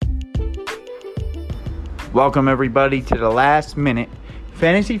Welcome, everybody, to the Last Minute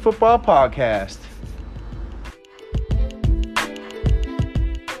Fantasy Football Podcast.